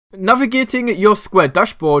Navigating your Square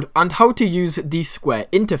dashboard and how to use the Square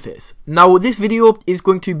interface. Now this video is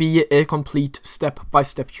going to be a complete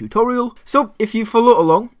step-by-step tutorial, so if you follow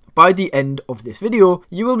along, by the end of this video,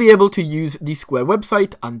 you will be able to use the Square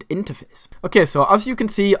website and interface. Okay, so as you can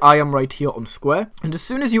see, I am right here on Square, and as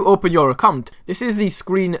soon as you open your account, this is the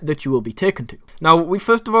screen that you will be taken to. Now, we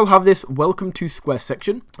first of all have this Welcome to Square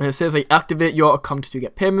section, and it says activate your account to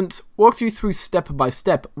get payments, walks you through step by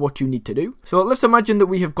step what you need to do. So let's imagine that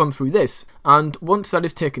we have gone through this, and once that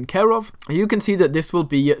is taken care of, you can see that this will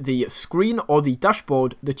be the screen or the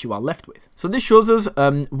dashboard that you are left with. So this shows us,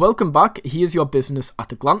 welcome back, here's your business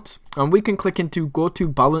at a glance. And we can click into go to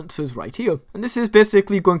balances right here, and this is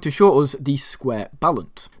basically going to show us the Square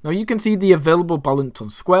balance. Now you can see the available balance on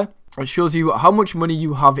Square. It shows you how much money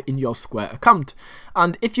you have in your Square account,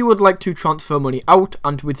 and if you would like to transfer money out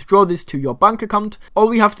and withdraw this to your bank account, all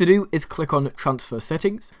we have to do is click on transfer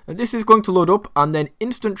settings, and this is going to load up, and then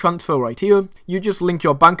instant transfer right here. You just link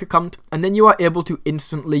your bank account and then you are able to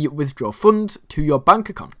instantly withdraw funds to your bank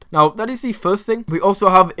account. Now that is the first thing. We also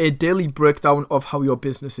have a daily breakdown of how your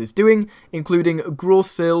business is doing, including gross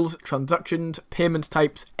sales, transactions, payment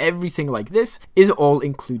types, everything like this is all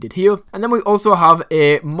included here. And then we also have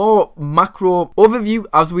a more macro overview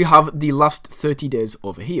as we have the last 30 days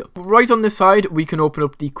over here. Right on this side, we can open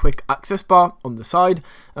up the quick access bar on the side.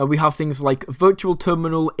 We have things like virtual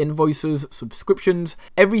terminal, invoices, subscriptions,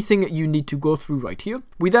 everything you need to go through right here.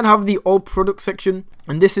 We then have the all product section,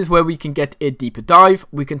 and this is where we can get a deeper dive.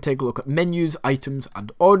 We can take a look at menus, items,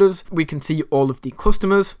 and orders. We can see all of the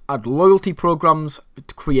customers, add loyalty programs,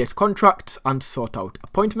 create contracts, and sort out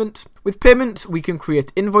appointments. With payments, we can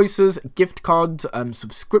create invoices, gift cards,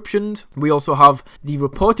 subscriptions. We also have the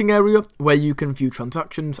reporting area where you can view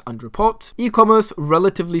transactions and reports. E-commerce,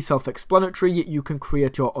 relatively self-explanatory. You can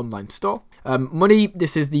create your online store. Money,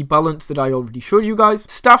 this is the balance that I already showed you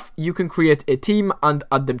guys. Staff, you can create a team and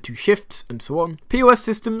add them to shifts and so on. POS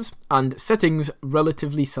systems and settings,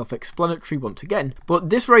 relatively self-explanatory once again. But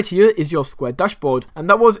this right here is your Square dashboard, and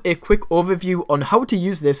that was a quick overview on how to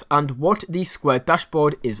use this and what the Square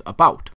dashboard is about.